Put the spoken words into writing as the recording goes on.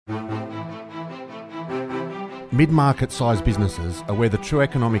Mid-market sized businesses are where the true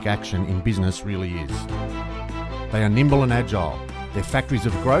economic action in business really is. They are nimble and agile. They're factories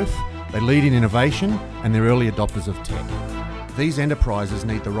of growth, they lead in innovation, and they're early adopters of tech. These enterprises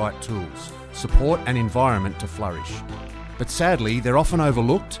need the right tools, support and environment to flourish. But sadly, they're often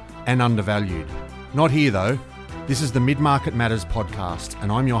overlooked and undervalued. Not here though. This is the Mid-Market Matters podcast,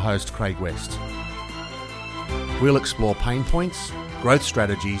 and I'm your host, Craig West. We'll explore pain points, growth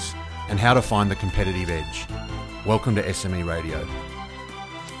strategies, and how to find the competitive edge. Welcome to SME Radio.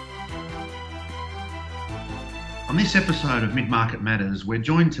 On this episode of Mid-Market Matters, we're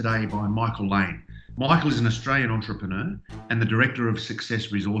joined today by Michael Lane. Michael is an Australian entrepreneur and the Director of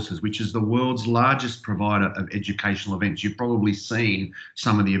Success Resources, which is the world's largest provider of educational events. You've probably seen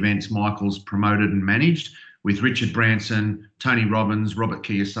some of the events Michael's promoted and managed with Richard Branson, Tony Robbins, Robert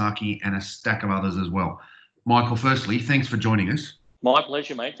Kiyosaki, and a stack of others as well. Michael, firstly, thanks for joining us. My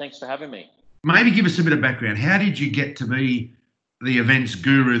pleasure, mate. Thanks for having me. Maybe give us a bit of background. How did you get to be the events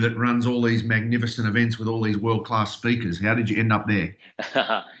guru that runs all these magnificent events with all these world-class speakers? How did you end up there?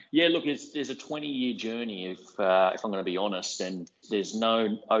 Yeah, look, there's a 20-year journey, if I'm going to be honest, and there's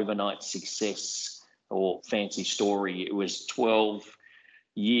no overnight success or fancy story. It was 12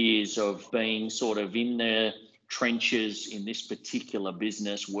 years of being sort of in the trenches in this particular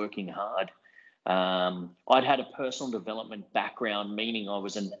business, working hard. I'd had a personal development background, meaning I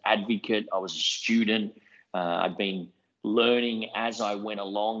was an advocate, I was a student. I'd been learning as I went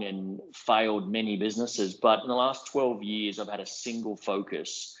along and failed many businesses. But in the last 12 years, I've had a single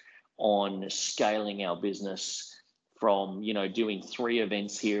focus on scaling our business from, doing 3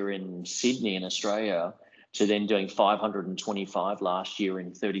 events here in Sydney in Australia to then doing 525 last year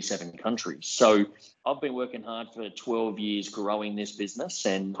in 37 countries. So I've been working hard for 12 years growing this business,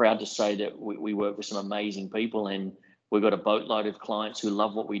 and proud to say that we work with some amazing people, and we've got a boatload of clients who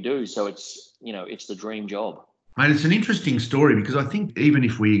love what we do. So it's the dream job. Mate, it's an interesting story because I think even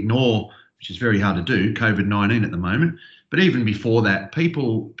if we ignore, which is very hard to do, COVID-19 at the moment, but even before that,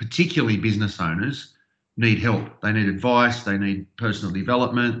 people, particularly business owners, need help. They need advice, they need personal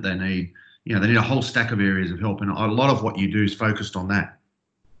development, they need a whole stack of areas of help. And a lot of what you do is focused on that.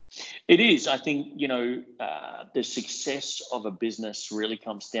 It is. I think, the success of a business really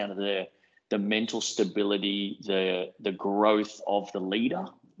comes down to the mental stability, the growth of the leader.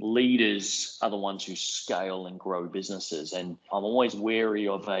 Leaders are the ones who scale and grow businesses. And I'm always wary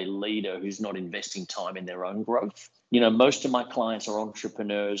of a leader who's not investing time in their own growth. Most of my clients are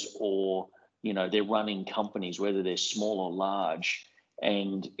entrepreneurs or, they're running companies, whether they're small or large.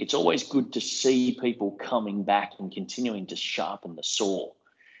 And it's always good to see people coming back and continuing to sharpen the saw.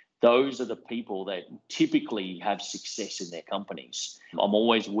 Those are the people that typically have success in their companies. I'm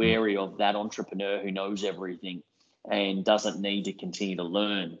always wary of that entrepreneur who knows everything and doesn't need to continue to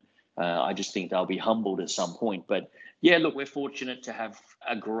learn. I just think they'll be humbled at some point. But yeah, look, we're fortunate to have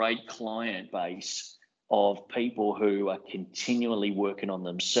a great client base of people who are continually working on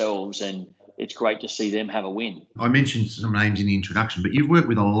themselves, and it's great to see them have a win. I mentioned some names in the introduction, but you've worked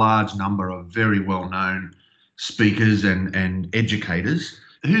with a large number of very well-known speakers and educators.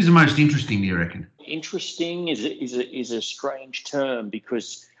 Who's the most interesting, do you reckon? Interesting is a strange term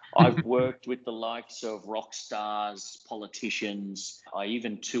because I've worked with the likes of rock stars, politicians. I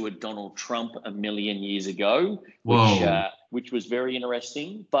even toured Donald Trump a million years ago, which was very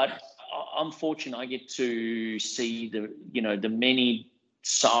interesting. But I'm fortunate I get to see the many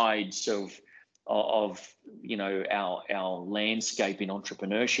sides of our landscape in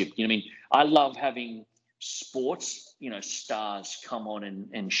entrepreneurship. I love having sports, stars come on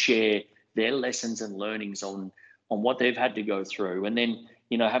and share their lessons and learnings on what they've had to go through. And then,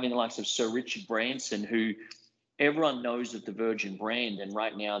 having the likes of Sir Richard Branson, who everyone knows of the Virgin brand, and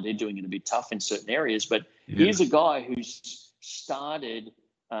right now they're doing it a bit tough in certain areas. But here's a guy who's started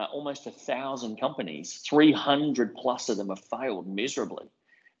almost 1,000 companies, 300 plus of them have failed miserably.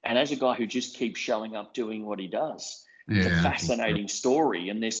 And as a guy who just keeps showing up doing what he does, it's a fascinating story.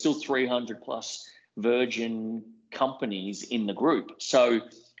 And there's still 300 plus Virgin companies in the group. So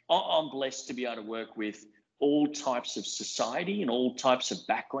I'm blessed to be able to work with all types of society and all types of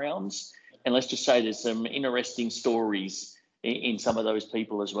backgrounds. And let's just say there's some interesting stories in some of those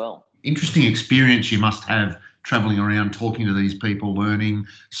people as well. Interesting experience you must have traveling around, talking to these people, learning,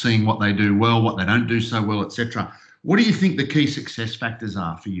 seeing what they do well, what they don't do so well, etc. What do you think the key success factors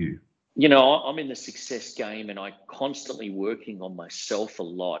are for you? I'm in the success game, and I'm constantly working on myself a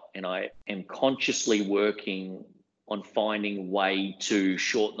lot, and I am consciously working on finding a way to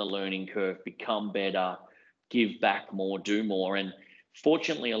shorten the learning curve, become better, give back more, do more. And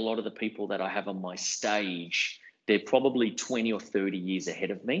fortunately, a lot of the people that I have on my stage, they're probably 20 or 30 years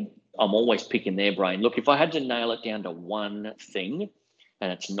ahead of me. I'm always picking their brain. Look, if I had to nail it down to one thing,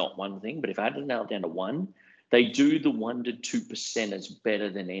 and it's not one thing, but if I had to nail it down to one, they do the 1 to 2% as better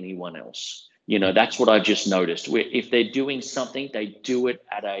than anyone else. That's what I've just noticed. If they're doing something, they do it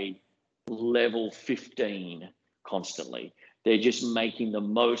at a level 15 constantly. They're just making the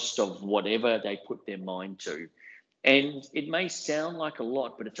most of whatever they put their mind to. And it may sound like a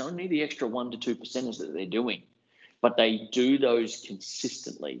lot, but it's only the extra 1 to 2% that they're doing. But they do those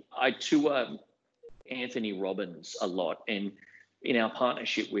consistently. I tour Anthony Robbins a lot. And in our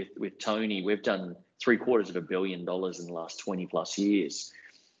partnership with Tony, we've done $750 million in the last 20 plus years.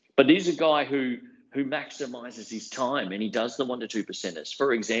 But he's a guy who maximizes his time, and he does the 1 to 2%ers.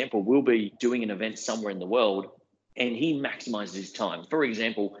 For example, we'll be doing an event somewhere in the world and he maximizes his time. For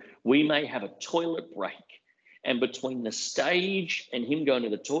example, we may have a toilet break, and between the stage and him going to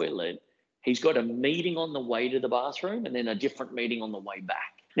the toilet, he's got a meeting on the way to the bathroom and then a different meeting on the way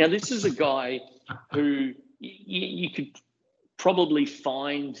back. Now, this is a guy who you could probably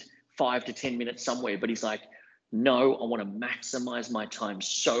find 5 to 10 minutes somewhere, but he's like, no, I want to maximize my time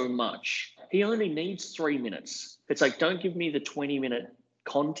so much. He only needs 3 minutes. It's like, don't give me the 20-minute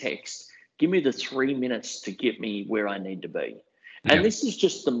context. Give me the 3 minutes to get me where I need to be. Yeah. And this is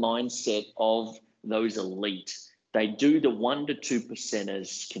just the mindset of those elite. They do the 1 to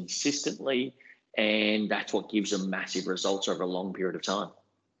 2%ers consistently, and that's what gives them massive results over a long period of time.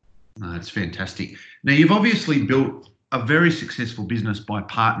 No, that's fantastic. Now, you've obviously built a very successful business by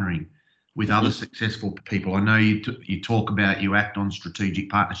partnering with other successful people. I know you talk about, you act on strategic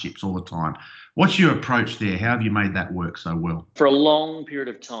partnerships all the time. What's your approach there? How have you made that work so well? For a long period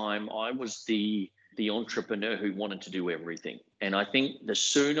of time, I was the entrepreneur who wanted to do everything. And I think the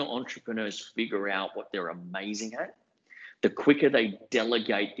sooner entrepreneurs figure out what they're amazing at, the quicker they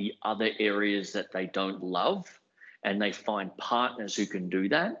delegate the other areas that they don't love, and they find partners who can do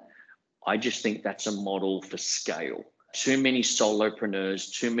that. I just think that's a model for scale. Too many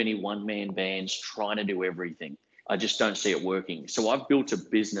solopreneurs, too many one-man bands trying to do everything. I just don't see it working. So I've built a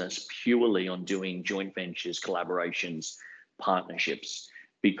business purely on doing joint ventures, collaborations, partnerships,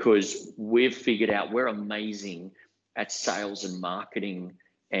 because we've figured out we're amazing at sales and marketing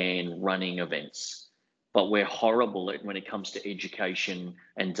and running events, but we're horrible at when it comes to education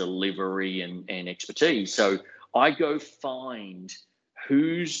and delivery and expertise. So I go find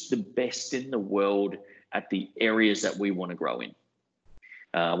who's the best in the world at the areas that we want to grow in.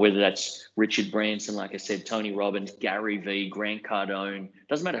 Whether that's Richard Branson, like I said, Tony Robbins, Gary Vee, Grant Cardone,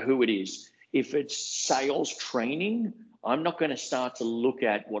 doesn't matter who it is. If it's sales training, I'm not going to start to look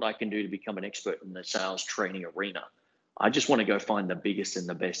at what I can do to become an expert in the sales training arena. I just want to go find the biggest and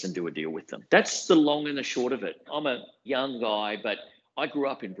the best and do a deal with them. That's the long and the short of it. I'm a young guy, but I grew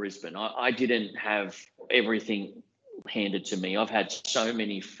up in Brisbane. I didn't have everything handed to me. I've had so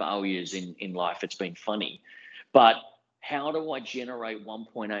many failures in life. It's been funny. But how do I generate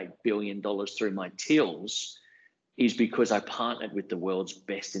 $1.8 billion through my tills is because I partnered with the world's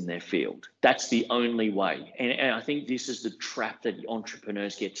best in their field. That's the only way. And I think this is the trap that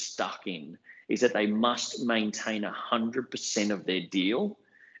entrepreneurs get stuck in, is that they must maintain 100% of their deal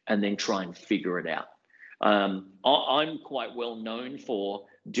and then try and figure it out. I'm quite well known for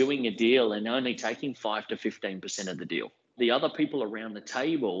doing a deal and only taking 5 to 15% of the deal. The other people around the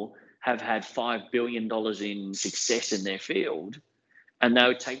table have had $5 billion in success in their field, and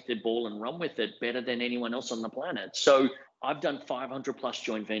they'll take the ball and run with it better than anyone else on the planet. So I've done 500 plus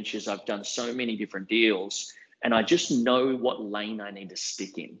joint ventures. I've done so many different deals, and I just know what lane I need to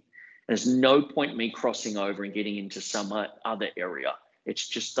stick in. There's no point me crossing over and getting into some other area. It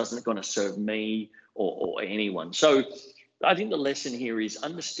just doesn't going to serve me or anyone. So I think the lesson here is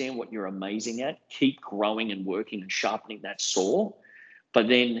understand what you're amazing at, keep growing and working and sharpening that saw, but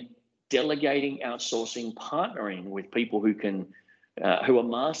then delegating, outsourcing, partnering with people who are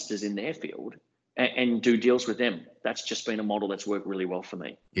masters in their field and do deals with them. That's just been a model that's worked really well for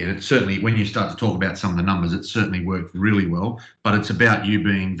me. Yeah, it's certainly, when you start to talk about some of the numbers, it certainly worked really well, but it's about you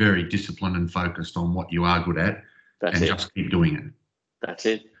being very disciplined and focused on what you are good at. Just keep doing it. That's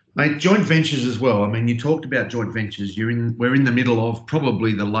it. Mate, joint ventures as well. I mean, you talked about joint ventures. We're in the middle of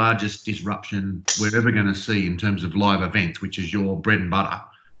probably the largest disruption we're ever going to see in terms of live events, which is your bread and butter.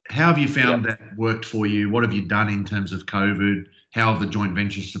 How have you found that worked for you? What have you done in terms of COVID? How have the joint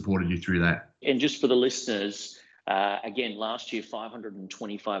ventures supported you through that? And just for the listeners, again, last year,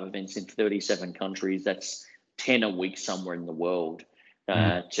 525 events in 37 countries. That's 10 a week somewhere in the world.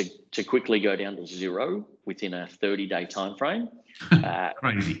 To quickly go down to zero within a 30-day time frame.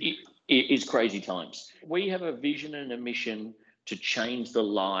 Crazy. It is crazy times. We have a vision and a mission to change the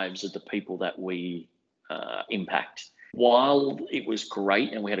lives of the people that we impact. While it was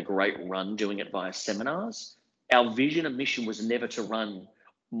great and we had a great run doing it via seminars, our vision and mission was never to run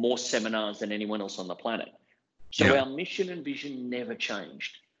more seminars than anyone else on the planet. So our mission and vision never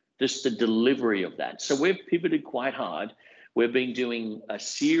changed, just the delivery of that. So we've pivoted quite hard. We've been doing a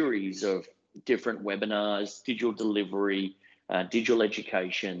series of different webinars, digital delivery, digital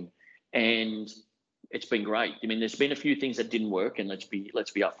education, and it's been great. I mean, there's been a few things that didn't work, and let's be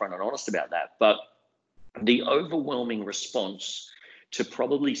upfront and honest about that. But the overwhelming response to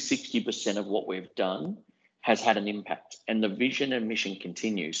probably 60% of what we've done has had an impact, and the vision and mission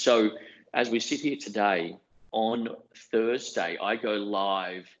continue. So as we sit here today, on Thursday, I go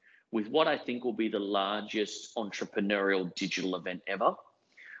live with what I think will be the largest entrepreneurial digital event ever.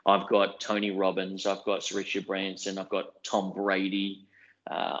 I've got Tony Robbins, I've got Richard Branson, I've got Tom Brady,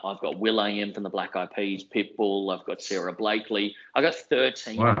 I've got will.i.am from the Black Eyed Peas, Pitbull, I've got Sarah Blakely. I've got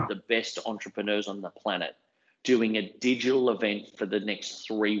 13 of the best entrepreneurs on the planet doing a digital event for the next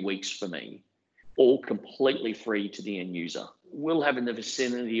 3 weeks for me, all completely free to the end user. We'll have in the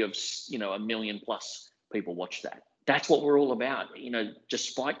vicinity of, 1 million plus people watch that. That's what we're all about.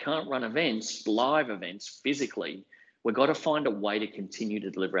 Despite can't run events, live events physically, we've got to find a way to continue to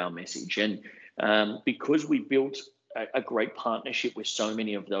deliver our message. And because we built a great partnership with so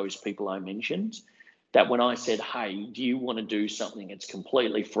many of those people I mentioned, that when I said, hey, do you want to do something that's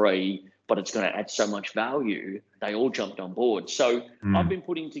completely free, but it's going to add so much value, they all jumped on board. So I've been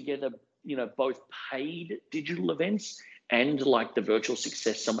putting together, both paid digital events and like the Virtual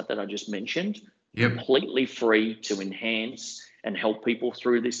Success Summit that I just mentioned, completely free to enhance and help people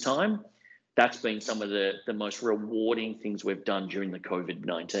through this time. That's been some of the most rewarding things we've done during the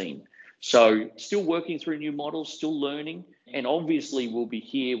COVID-19. So still working through new models, still learning, and obviously we'll be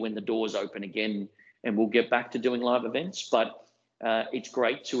here when the doors open again and we'll get back to doing live events. But it's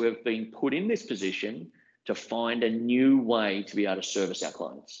great to have been put in this position to find a new way to be able to service our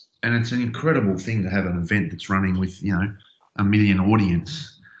clients. And it's an incredible thing to have an event that's running with, 1 million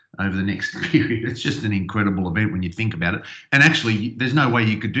audience over the next period. It's just an incredible event when you think about it. And actually, there's no way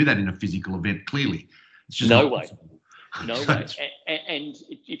you could do that in a physical event, clearly. It's just no way. No way. And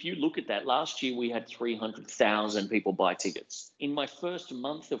if you look at that, last year we had 300,000 people buy tickets. In my first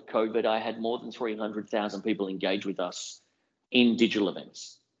month of COVID, I had more than 300,000 people engage with us in digital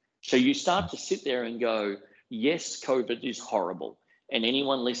events. So you start to sit there and go, yes, COVID is horrible. And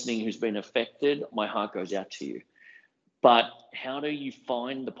anyone listening who's been affected, my heart goes out to you. But how do you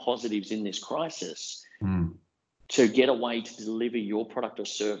find the positives in this crisis to get a way to deliver your product or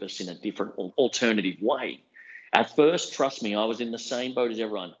service in a different alternative way? At first, trust me, I was in the same boat as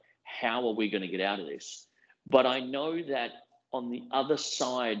everyone. How are we going to get out of this? But I know that on the other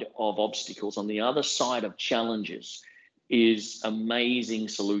side of obstacles, on the other side of challenges, is amazing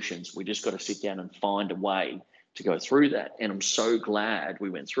solutions. We just got to sit down and find a way to go through that. And I'm so glad we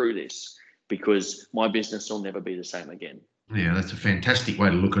went through this, because my business will never be the same again. Yeah, that's a fantastic way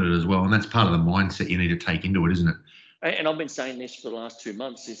to look at it as well. And that's part of the mindset you need to take into it, isn't it? And I've been saying this for the last 2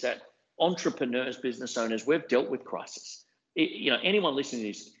 months, is that entrepreneurs, business owners, we've dealt with crisis. Anyone listening to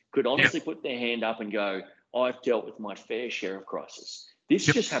this could honestly put their hand up and go, I've dealt with my fair share of crisis. This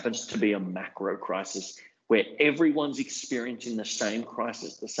just happens to be a macro crisis where everyone's experiencing the same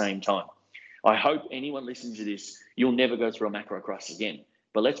crisis at the same time. I hope anyone listening to this, you'll never go through a macro crisis again.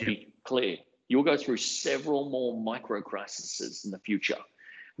 But let's be clear, you'll go through several more micro crises in the future.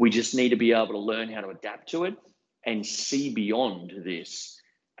 We just need to be able to learn how to adapt to it and see beyond this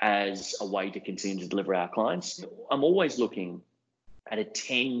as a way to continue to deliver our clients. I'm always looking at a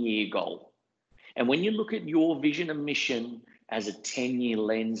 10-year goal. And when you look at your vision and mission as a 10-year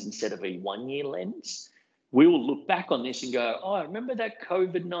lens instead of a 1-year lens, we will look back on this and go, oh, remember that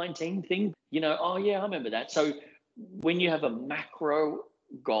COVID-19 thing? Oh yeah, I remember that. So when you have a macro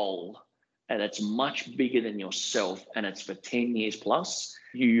goal and it's much bigger than yourself and it's for 10 years plus,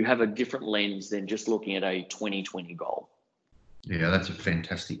 you have a different lens than just looking at a 2020 goal. Yeah, that's a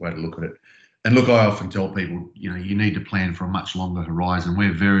fantastic way to look at it. And look, I often tell people, you need to plan for a much longer horizon.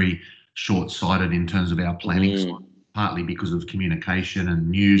 We're very short-sighted in terms of our planning, partly because of communication and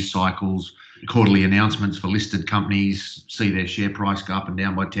news cycles, quarterly announcements for listed companies, see their share price go up and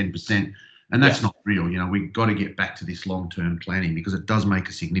down by 10%. And that's not real. We've got to get back to this long-term planning, because it does make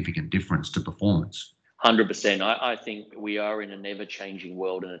a significant difference to performance. 100%. I think we are in an ever-changing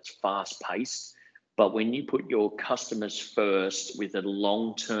world and it's fast-paced. But when you put your customers first with a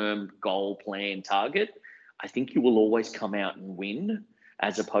long-term goal plan target, I think you will always come out and win,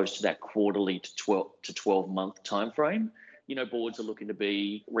 as opposed to that quarterly to 12-month time frame. Boards are looking to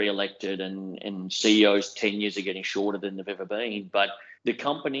be re-elected and CEOs' tenures are getting shorter than they've ever been. But The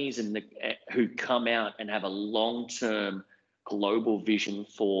companies who come out and have a long-term global vision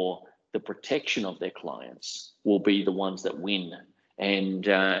for the protection of their clients will be the ones that win. And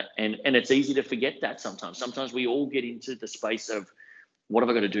it's easy to forget that sometimes. Sometimes we all get into the space of, what have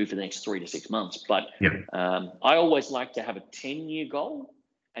I got to do for the next 3 to 6 months? But I always like to have a 10-year goal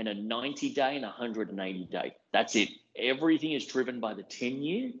and a 90-day and a 180-day. That's it. Everything is driven by the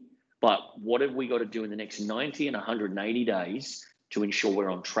 10-year, but what have we got to do in the next 90 and 180 days to ensure we're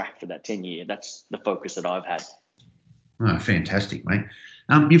on track for that 10-year? That's the focus that I've had. Oh, fantastic, mate.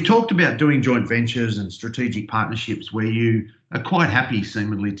 You've talked about doing joint ventures and strategic partnerships where you are quite happy,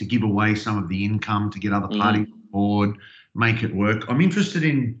 seemingly, to give away some of the income to get other parties on board, make it work. I'm interested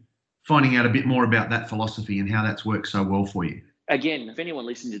in finding out a bit more about that philosophy and how that's worked so well for you. Again, if anyone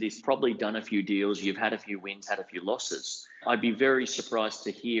listening to this, probably done a few deals, you've had a few wins, had a few losses. I'd be very surprised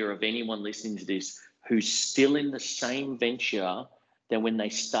to hear of anyone listening to this who's still in the same venture than when they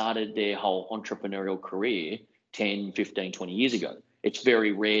started their whole entrepreneurial career 10, 15, 20 years ago. It's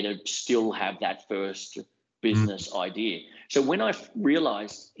very rare to still have that first business idea. So when I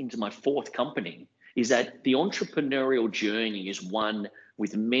realized into my fourth company is that the entrepreneurial journey is one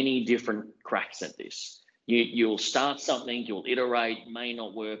with many different cracks at this. You'll start something, you'll iterate, may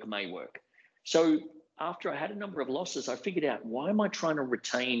not work, may work. So after I had a number of losses, I figured out, why am I trying to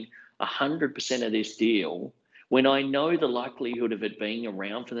retain 100% of this deal when I know the likelihood of it being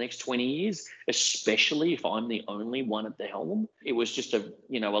around for the next 20 years, especially if I'm the only one at the helm? It was just a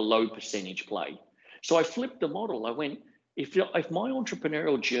low percentage play. So I flipped the model. I went, if my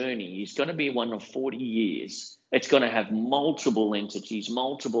entrepreneurial journey is going to be one of 40 years, it's going to have multiple entities,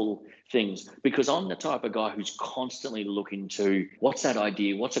 multiple things, because I'm the type of guy who's constantly looking to, what's that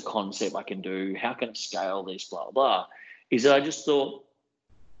idea? What's a concept I can do? How can I scale this, blah, blah, is that I just thought,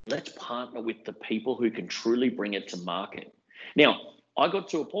 let's partner with the people who can truly bring it to market. Now, I got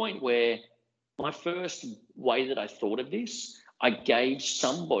to a point where my first way that I thought of this, I gave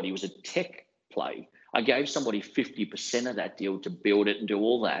somebody, it was a tech play, I gave somebody 50% of that deal to build it and do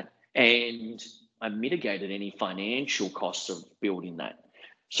all that. And I mitigated any financial costs of building that.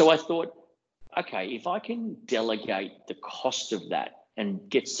 So I thought, okay, if I can delegate the cost of that and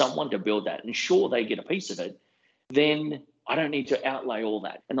get someone to build that and sure they get a piece of it, then I don't need to outlay all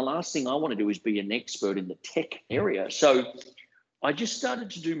that. And the last thing I want to do is be an expert in the tech area. So I just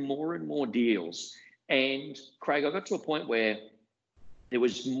started to do more and more deals. And Craig, I got to a point where there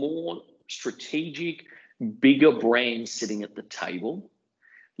was more strategic, bigger brands sitting at the table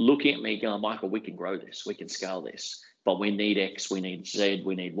looking at me going, Michael, we can grow this, we can scale this, but we need X, we need Z,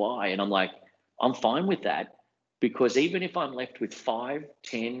 we need Y. And I'm like, I'm fine with that, because even if I'm left with 5,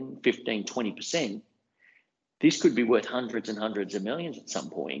 10, 15, 20%, this could be worth hundreds and hundreds of millions at some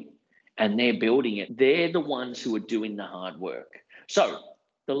point, and they're building it. They're the ones who are doing the hard work. So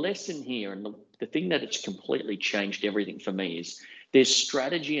the lesson here, and the thing that it's completely changed everything for me, is there's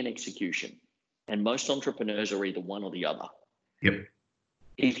strategy and execution. And most entrepreneurs are either one or the other. Yep.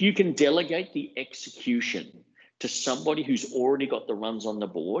 If you can delegate the execution to somebody who's already got the runs on the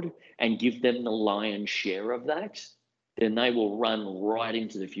board and give them the lion's share of that, then they will run right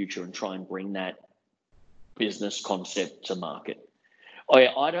into the future and try and bring that business concept to market.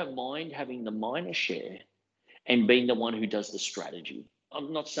 I don't mind having the minor share and being the one who does the strategy.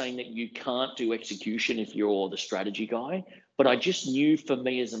 I'm not saying that you can't do execution if you're the strategy guy, but I just knew, for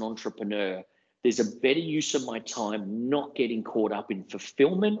me as an entrepreneur, there's a better use of my time not getting caught up in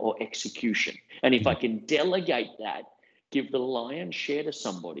fulfillment or execution. And if I can delegate that, give the lion's share to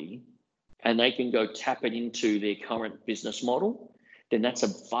somebody, and they can go tap it into their current business model, then that's a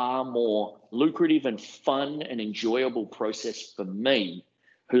far more lucrative and fun and enjoyable process for me,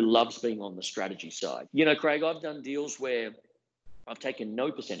 who loves being on the strategy side. Craig, I've done deals where I've taken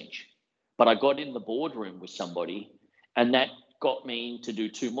no percentage, but I got in the boardroom with somebody, and that got me to do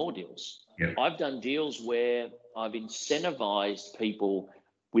 2 more deals. Yeah. I've done deals where I've incentivized people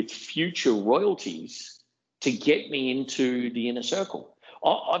with future royalties to get me into the inner circle.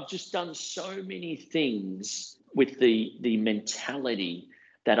 I've just done so many things with the mentality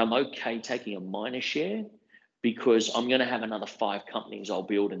that I'm okay taking a minor share, because I'm going to have another 5 companies I'll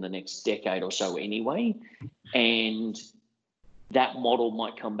build in the next decade or so anyway. And that model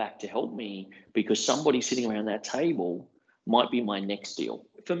might come back to help me, because somebody sitting around that table might be my next deal.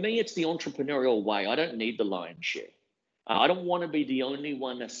 For me, it's the entrepreneurial way. I don't need the lion's share. I don't want to be the only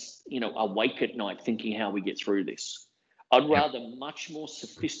one that's, awake at night thinking how we get through this. I'd rather much more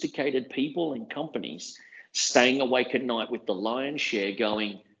sophisticated people and companies staying awake at night with the lion's share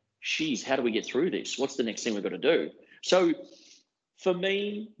going, geez, how do we get through this? What's the next thing we've got to do? So For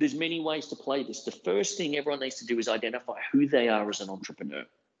me, there's many ways to play this. The first thing everyone needs to do is identify who they are as an entrepreneur.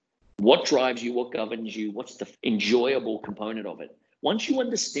 What drives you? What governs you? What's the enjoyable component of it? Once you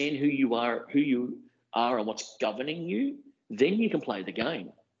understand who you are and what's governing you, then you can play the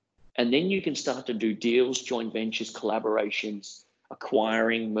game. And then you can start to do deals, joint ventures, collaborations,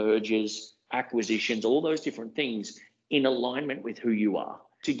 acquiring, mergers, acquisitions, all those different things in alignment with who you are.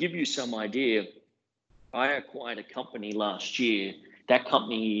 To give you some idea, I acquired a company last year. That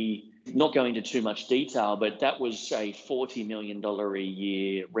company, not going into too much detail, but that was a $40 million a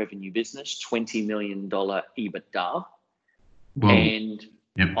year revenue business, $20 million EBITDA. Whoa. And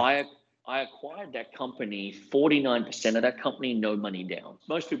Yep. I acquired that company, 49% of that company, no money down.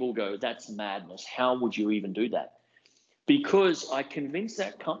 Most people go, that's madness. How would you even do that? Because I convinced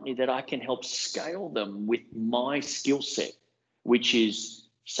that company that I can help scale them with my skill set, which is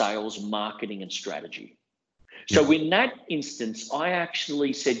sales, marketing, and strategy. So in that instance, I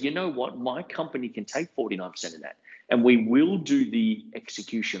actually said, you know what, my company can take 49% of that, and we will do the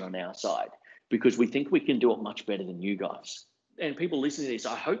execution on our side because we think we can do it much better than you guys. And people listening to this,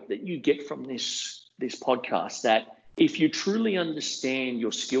 I hope that you get from this podcast that if you truly understand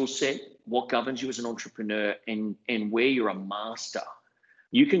your skill set, what governs you as an entrepreneur, and where you're a master,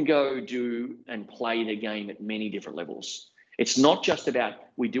 you can go do and play the game at many different levels. It's not just about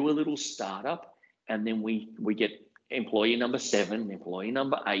we do a little startup and then we get employee number 7, employee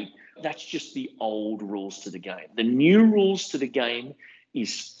number 8. That's just the old rules to the game. The new rules to the game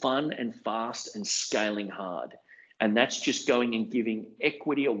is fun and fast and scaling hard. And that's just going and giving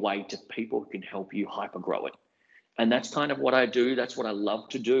equity away to people who can help you hypergrow it. And that's kind of what I do. That's what I love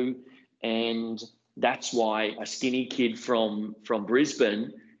to do. And that's why a skinny kid from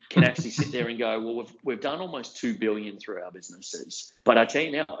Brisbane can actually sit there and go, well, we've done almost $2 billion through our businesses. But I tell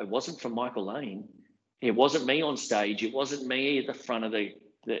you now, it wasn't from Michael Lane. It wasn't me on stage. It wasn't me at the front of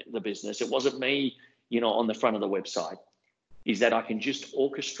the business. It wasn't me, on the front of the website. Is that I can just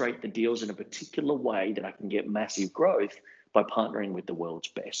orchestrate the deals in a particular way that I can get massive growth by partnering with the world's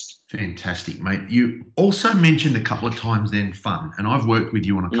best. Fantastic, mate. You also mentioned a couple of times then fun, and I've worked with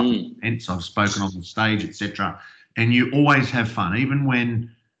you on a couple of events. I've spoken on the stage, etc. And you always have fun, even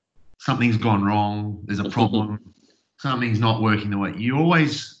when something's gone wrong, there's a problem, something's not working the way. You're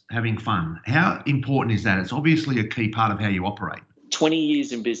always having fun. How important is that? It's obviously a key part of how you operate. 20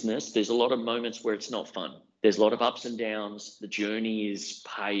 years in business, there's a lot of moments where it's not fun. There's a lot of ups and downs. The journey is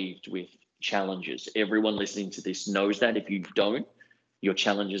paved with challenges. Everyone listening to this knows that. If you don't, your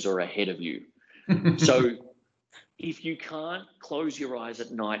challenges are ahead of you. So if you can't close your eyes at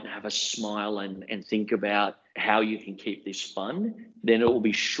night and have a smile and think about how you can keep this fun, then it will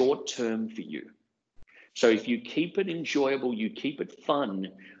be short term for you. So if you keep it enjoyable, you keep it fun,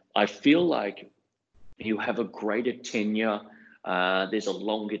 I feel like you have a greater tenure. There's a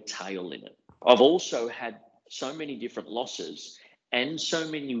longer tail in it. I've also had so many different losses and so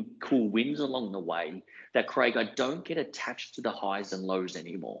many cool wins along the way that, Craig, I don't get attached to the highs and lows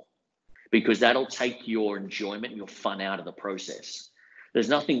anymore, because that'll take your enjoyment and your fun out of the process. There's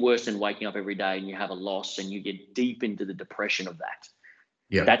nothing worse than waking up every day and you have a loss and you get deep into the depression of that.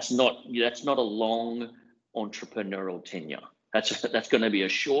 Yeah, that's not a long entrepreneurial tenure. That's going to be a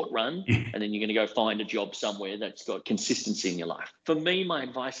short run, and then you're going to go find a job somewhere that's got consistency in your life. For me, my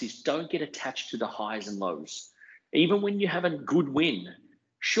advice is don't get attached to the highs and lows. Even when you have a good win,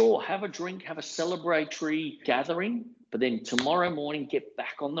 sure, have a drink, have a celebratory gathering, but then tomorrow morning, get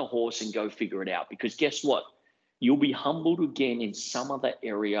back on the horse and go figure it out. Because guess what? You'll be humbled again in some other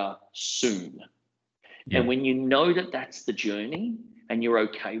area soon. Yeah. And when you know that that's the journey and you're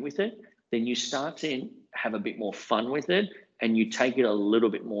okay with it, then you start to have a bit more fun with it, and you take it a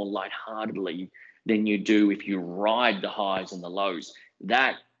little bit more lightheartedly than you do if you ride the highs and the lows.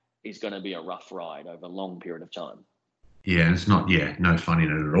 That is going to be a rough ride over a long period of time. Yeah, and it's not, no fun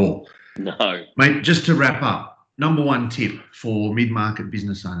in it at all. No. Mate, just to wrap up, number one tip for mid-market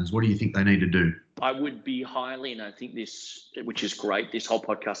business owners, what do you think they need to do? I would be highly, and I think this, which is great, this whole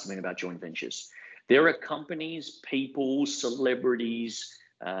podcast has been about joint ventures. There are companies, people, celebrities,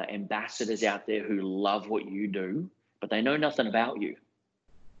 ambassadors out there who love what you do, but they know nothing about you.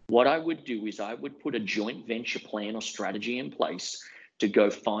 What I would do is I would put a joint venture plan or strategy in place to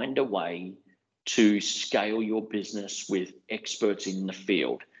go find a way to scale your business with experts in the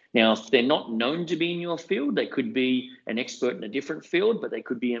field. Now, if they're not known to be in your field, they could be an expert in a different field, but they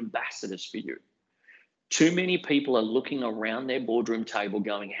could be ambassadors for you. Too many people are looking around their boardroom table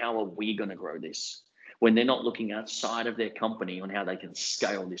going, how are we going to grow this? When they're not looking outside of their company on how they can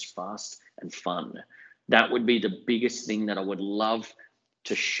scale this fast and fun. That would be the biggest thing that I would love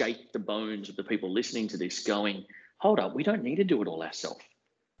to shake the bones of the people listening to this going, hold up, we don't need to do it all ourselves.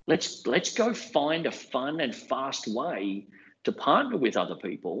 Let's go find a fun and fast way to partner with other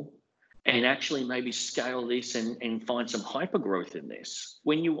people and actually maybe scale this and find some hyper growth in this.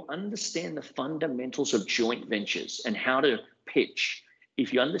 When you understand the fundamentals of joint ventures and how to pitch,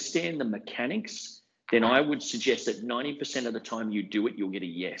 if you understand the mechanics, then I would suggest that 90% of the time you do it, you'll get a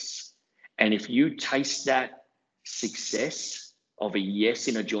yes. And if you taste that success of a yes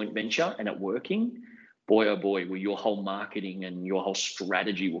in a joint venture and it working, boy, oh boy, well, your whole marketing and your whole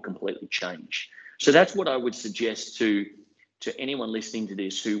strategy will completely change. So that's what I would suggest to anyone listening to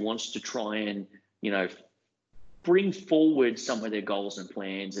this who wants to try and, bring forward some of their goals and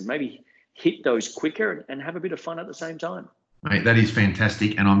plans and maybe hit those quicker and have a bit of fun at the same time. Mate, that is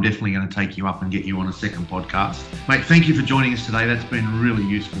fantastic, and I'm definitely going to take you up and get you on a second podcast. Mate, thank you for joining us today. That's been really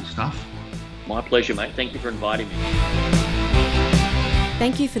useful stuff. My pleasure, mate. Thank you for inviting me.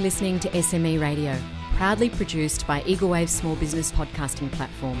 Thank you for listening to SME Radio, proudly produced by Eagle Wave Small Business Podcasting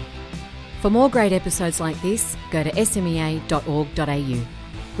Platform. For more great episodes like this, go to smea.org.au.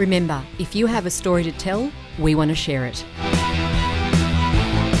 Remember, if you have a story to tell, we want to share it.